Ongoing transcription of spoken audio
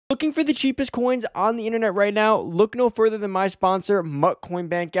Looking for the cheapest coins on the internet right now? Look no further than my sponsor, Mutt Coin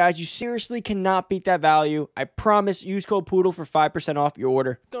Bank, guys. You seriously cannot beat that value. I promise. Use code Poodle for 5% off your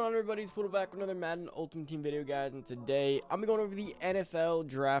order. What's going on, everybody? It's Poodle back with another Madden Ultimate Team video, guys. And today, I'm going over the NFL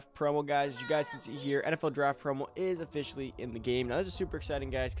Draft promo, guys. As you guys can see here, NFL Draft promo is officially in the game. Now, this is super exciting,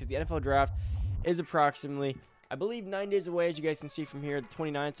 guys, because the NFL Draft is approximately, I believe, 9 days away, as you guys can see from here, the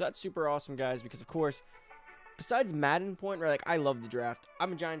 29th. So that's super awesome, guys, because, of course, besides Madden point, right, like, I love the draft.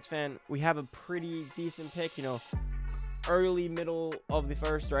 I'm a Giants fan. We have a pretty decent pick, you know, early, middle of the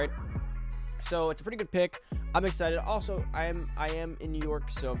first, right? So it's a pretty good pick. I'm excited. Also, I am in New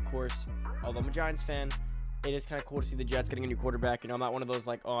York, so of course, although I'm a Giants fan, it is kind of cool to see the Jets getting a new quarterback. You know, I'm not one of those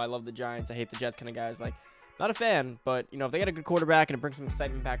like, oh, I love the Giants, I hate the Jets kind of guys. Like, not a fan, but you know, if they get a good quarterback and it brings some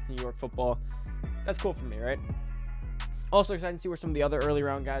excitement back to New York football, that's cool for me, right? Also excited to see where some of the other early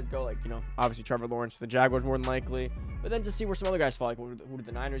round guys go, like, you know, obviously Trevor Lawrence, the Jaguars more than likely, but then to see where some other guys fall, like who did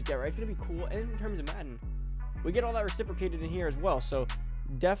the Niners get, right? It's going to be cool. And in terms of Madden, we get all that reciprocated in here as well, so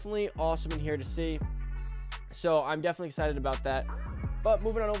definitely awesome in here to see. So I'm definitely excited about that. But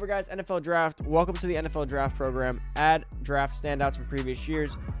moving on over, guys, NFL Draft. Welcome to the NFL Draft program. Add draft standouts from previous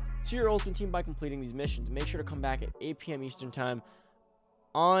years to your Ultimate Team by completing these missions. Make sure to come back at 8 p.m. Eastern Time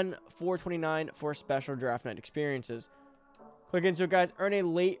on 4/29 for special draft night experiences. Click into it, guys. Earn a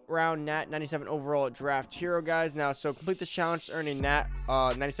late round Nat 97 overall draft hero, guys. Now, so complete this challenge to earn a Nat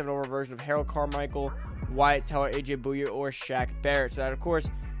 97 overall version of Harold Carmichael, Wyatt Teller, AJ Bouye, or Shaq Barrett. So that, of course,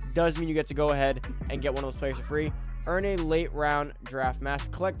 does mean you get to go ahead and get one of those players for free. Earn a late round draft master.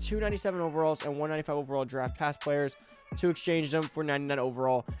 Collect 2 97 overalls and 1 95 overall draft pass players to exchange them for 99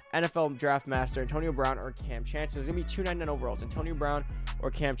 overall NFL draft master Antonio Brown or Cam Chancellor. There's going to be 2 99 overalls, Antonio Brown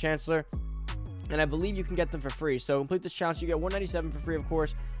or Cam Chancellor. And I believe you can get them for free. So complete this challenge. You get 197 for free, of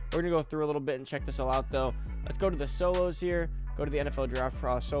course. We're going to go through a little bit and check this all out, though. Let's go to the solos here. Go to the NFL Draft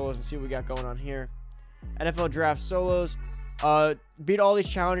solos and see what we got going on here. NFL Draft solos. Beat all these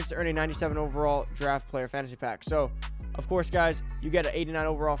challenges to earn a 97 overall draft player fantasy pack. So, of course, guys, you get an 89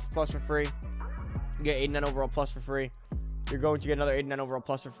 overall plus for free. You get 89 overall plus for free. You're going to get another 89 overall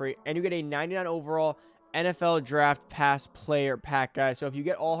plus for free. And you get a 99 overall NFL Draft Pass Player Pack, guys. So if you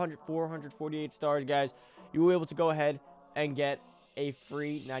get all 448 stars, guys, you will be able to go ahead and get a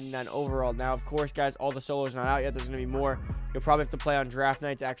free 99 overall. Now, of course, guys, all the solos are not out yet. There's going to be more. You'll probably have to play on draft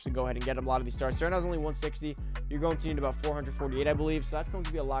night to actually go ahead and get a lot of these stars. So right now it's only 160. You're going to need about 448, I believe. So that's going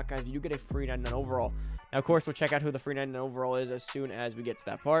to be a lot, guys. You do get a free 99 overall. Now, of course, we'll check out who the free 99 overall is as soon as we get to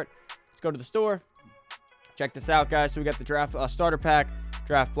that part. Let's go to the store. Check this out, guys. So we got the draft starter pack,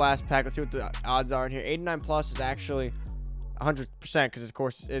 draft blast pack. Let's see what the odds are in here. 89 plus is actually 100% because, of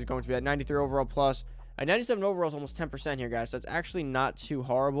course, is going to be at 93 overall plus. A 97 overall is almost 10% here, guys. So that's actually not too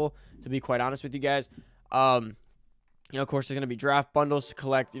horrible, to be quite honest with you guys. You know, of course, there's going to be draft bundles to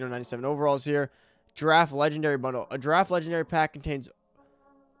collect, you know, 97 overalls here. Draft legendary bundle. A draft legendary pack contains,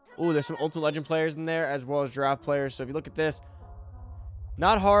 oh, there's some ultimate legend players in there as well as draft players. So if you look at this,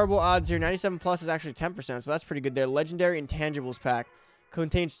 not horrible odds here. 97 plus is actually 10%, so that's pretty good there. Legendary intangibles pack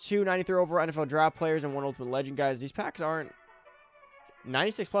contains 2 93 overall NFL draft players and 1 ultimate legend, guys. These packs aren't.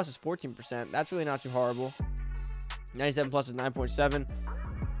 96 plus is 14%. That's really not too horrible. 97 plus is 9.7.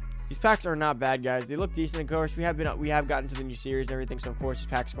 These packs are not bad, guys. They look decent. Of course, we have gotten to the new series and everything, so of course these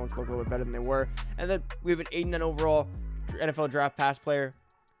packs are going to look a little bit better than they were. And then we have an 89 overall NFL draft pass player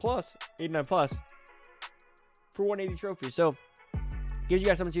plus 89 plus for 180 trophies. So gives you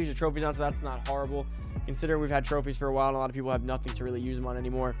guys something to use your trophies on, so that's not horrible, considering we've had trophies for a while and a lot of people have nothing to really use them on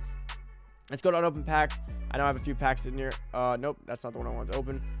anymore. Let's go to unopened packs. I know I have a few packs in here. Nope, that's not the one I want to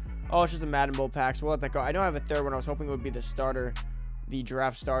open. Oh, it's just a Madden Bowl pack, so we'll let that go. I know I have a third one. I was hoping it would be the starter, the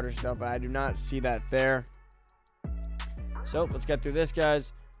draft starter stuff, but I do not see that there. So let's get through this,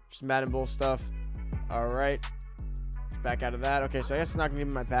 guys. Just Madden Bowl stuff. All right, let's back out of that. Okay, so I guess it's not gonna be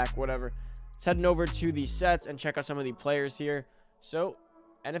in my pack. Whatever. Let's head over to the sets and check out some of the players here. So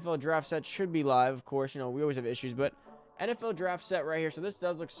NFL draft set should be live, of course. You know, we always have issues, but NFL draft set right here. So this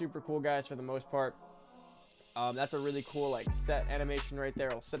does look super cool, guys, for the most part. That's a really cool, like, set animation right there.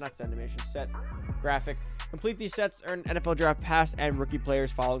 Well, not set animation, set graphic. Complete these sets, earn NFL draft pass and rookie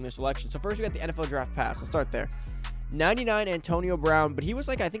players following their selection. So first we got the NFL draft pass. Let's start there. 99 Antonio Brown, but he was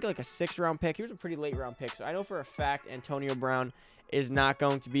like, I think like a 6th round pick. He was a pretty late round pick. So I know for a fact Antonio Brown is not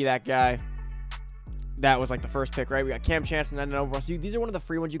going to be that guy. That was like the first pick, right? We got Cam Chancellor, 99 overall. So these are one of the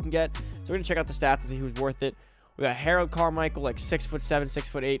free ones you can get. So we're gonna check out the stats and see who's worth it. We got Harold Carmichael, like 6'7",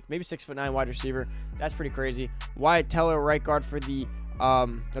 6'8", maybe 6'9" wide receiver. That's pretty crazy. Wyatt Teller, right guard for the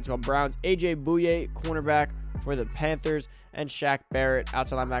that's called Browns. AJ Bouye, cornerback for the Panthers, and Shaq Barrett,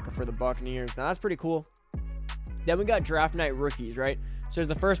 outside linebacker for the Buccaneers. Now that's pretty cool. Then we got draft night rookies, right? So there's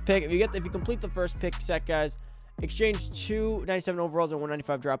the first pick. If you complete the first pick set, guys, exchange 2 97 overalls and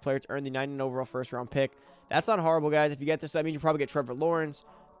 195 draft players, earn the 99 overall first round pick. That's not horrible, guys. If you get this, that means you probably get Trevor Lawrence.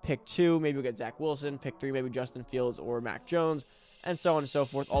 Pick 2, maybe you'll get Zach Wilson. Pick 3, maybe Justin Fields or Mac Jones, and so on and so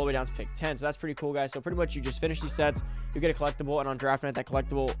forth, all the way down to pick 10. So that's pretty cool, guys. So pretty much you just finish these sets, you get a collectible, and on draft night, that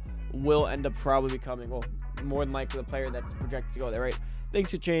collectible will end up probably becoming, well, more than likely the player that's projected to go there, right?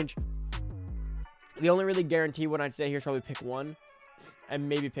 Things could change. The only really guaranteed one I'd say here is probably pick 1 and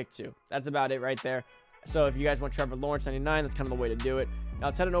maybe pick 2. That's about it right there. So if you guys want Trevor Lawrence 99, that's kind of the way to do it. Now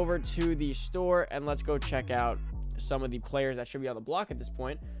let's head on over to the store and let's go check out some of the players that should be on the block at this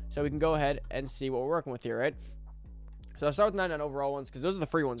point, so we can go ahead and see what we're working with here, right? So I'll start with 99 overall ones because those are the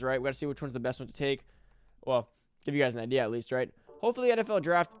free ones, right? We got to see which one's the best one to take. Well, give you guys an idea at least, right? Hopefully the NFL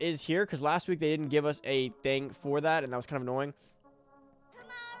draft is here because last week they didn't give us a thing for that, and that was kind of annoying.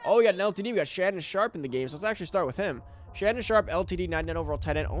 Oh, we got an LTD. We got Shannon Sharpe in the game, so let's actually start with him. Shannon Sharpe, LTD, 99 overall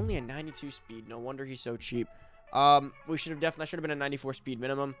tight end, only a 92 speed. No wonder he's so cheap. We should have been a 94 speed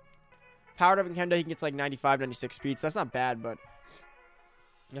minimum. Powered up in Kemda, he can get to like 95, 96 speed, so that's not bad, but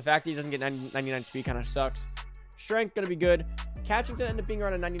the fact that he doesn't get 99 speed kind of sucks. Strength, going to be good. Catching to end up being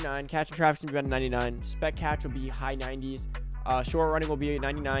around a 99. Catch and traffic's going to be around a 99. Spec catch will be high 90s. Short running will be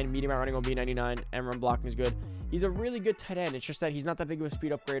 99. Medium running will be 99. And run blocking is good. He's a really good tight end. It's just that he's not that big of a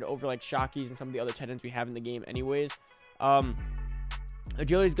speed upgrade over like Shockeys and some of the other tight ends we have in the game anyways.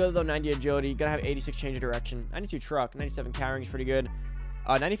 Agility's good though, 90 agility. Gotta have 86 change of direction. 92 truck. 97 carrying is pretty good.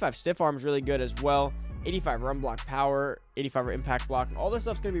 95 stiff arm is really good as well. 85 run block power. 85 impact block. All this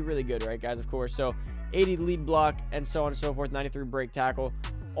stuff's going to be really good, right, guys? Of course. So 80 lead block and so on and so forth. 93 break tackle.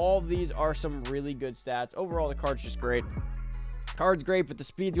 All of these are some really good stats. Overall, the card's just great. Card's great, but the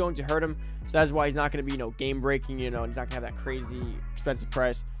speed's going to hurt him. So that's why he's not going to be, game breaking. He's not going to have that crazy expensive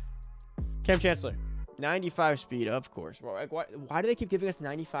price. Cam Chancellor. 95 speed, of course. Well, like, why do they keep giving us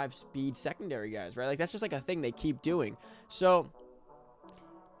 95 speed secondary guys, right? Like, that's just like a thing they keep doing. So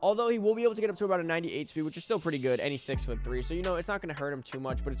although he will be able to get up to about a 98 speed, which is still pretty good, and he's 6'3", so it's not going to hurt him too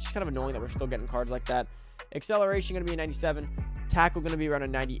much, but it's just kind of annoying that we're still getting cards like that. Acceleration going to be a 97, tackle going to be around a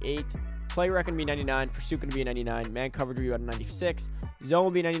 98, play rec going to be 99, pursuit going to be a 99, man coverage will be about a 96, zone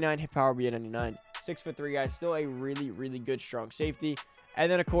will be 99, hit power will be a 99. 6'3", guys, still a really, really good strong safety.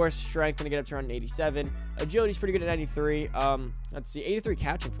 And then, of course, strength going to get up to around an 87. Agility is pretty good at 93. Let's see, 83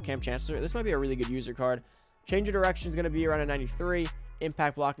 catching for Cam Chancellor. This might be a really good user card. Change of direction is going to be around a 93.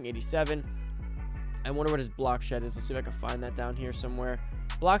 Impact blocking 87. I wonder what his block shed is. Let's see if I can find that down here somewhere.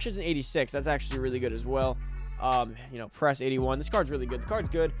 Block shed's an 86. That's actually really good as well. Press 81. This card's really good. The card's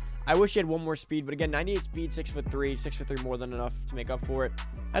good. I wish he had one more speed, but again, 98 speed, 6'3". 6'3" more than enough to make up for it.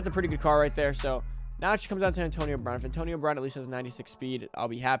 That's a pretty good card right there. So now it just comes down to Antonio Brown. If Antonio Brown at least has 96 speed, I'll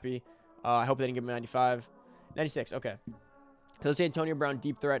be happy. I hope they didn't give him 95. 96. Okay. So let's say Antonio Brown,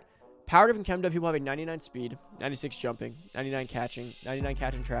 deep threat. Powered up and chemmed up, people have a 99 speed, 96 jumping, 99 catching, 99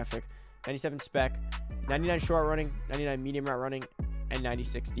 catching traffic, 97 spec, 99 short running, 99 medium route running, and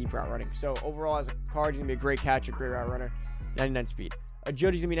 96 deep route running. So overall, as a card, he's going to be a great catcher, great route runner, 99 speed.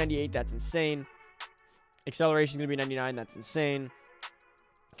 Agility's going to be 98. That's insane. Acceleration's going to be 99. That's insane.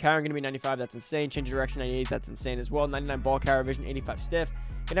 Carrying going to be 95. That's insane. Change of direction, 98. That's insane as well. 99 ball carrier vision, 85 stiff.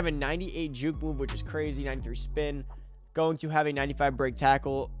 Going to have a 98 juke move, which is crazy. 93 spin. Going to have a 95 break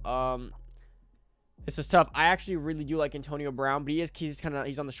tackle. This is tough. I actually really do like Antonio Brown, but he's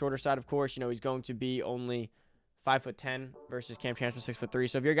on the shorter side, of course. He's going to be only 5'10" versus Cam Chancellor 6'3".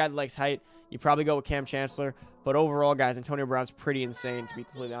 So if you're a guy that likes height, you probably go with Cam Chancellor. But overall, guys, Antonio Brown's pretty insane, to be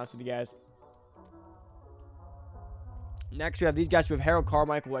completely honest with you guys. Next, we have these guys. We have Harold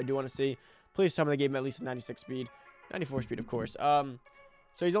Carmichael, who I do want to see. Please tell me they gave him at least a 96 speed. 94 speed, of course.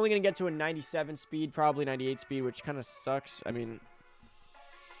 So he's only going to get to a 97 speed, probably 98 speed, which kind of sucks. I mean,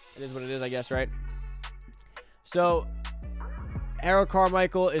 it is what it is, I guess, right? So Harold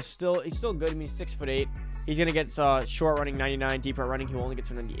Carmichael is still good. I mean, he's 6'8". He's going to get short running 99, deep route running. He will only get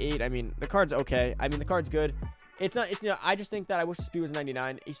to 98. I mean, the card's okay. I mean, the card's good. I just think that I wish the speed was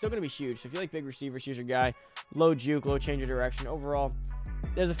 99. He's still going to be huge. So if you like big receivers, here's your guy. Low juke, low change of direction. Overall,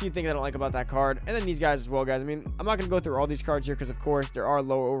 there's a few things I don't like about that card. And then these guys as well, guys. I mean, I'm not going to go through all these cards here because, of course, there are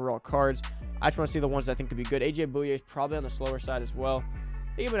lower overall cards. I just want to see the ones that I think could be good. AJ Bouye is probably on the slower side as well.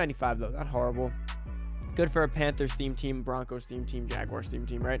 They give him a 95, though. Not horrible. Good for a Panthers theme team, Broncos theme team, Jaguars theme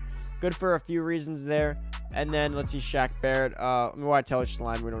team, right? Good for a few reasons there. And then let's see Shaq Barrett. Why tell us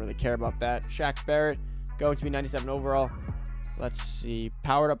line? We don't really care about that. Shaq Barrett going to be 97 overall. Let's see.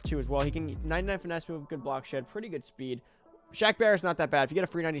 Powered up 2 as well. He can 99 finesse move, good block shed, pretty good speed. Shaq Barrett's not that bad. If you get a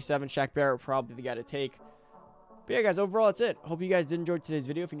free 97, Shaq Barrett will probably be the guy to take. But yeah, guys, overall, that's it. Hope you guys did enjoy today's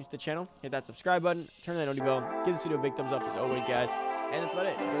video. If you're new to the channel, hit that subscribe button, turn that notification bell, give this video a big thumbs up as always, guys. And that's about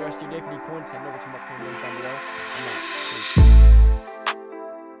it. Enjoy the rest of your day. If you need coins, head over to my coin link down below. I'm out. Peace.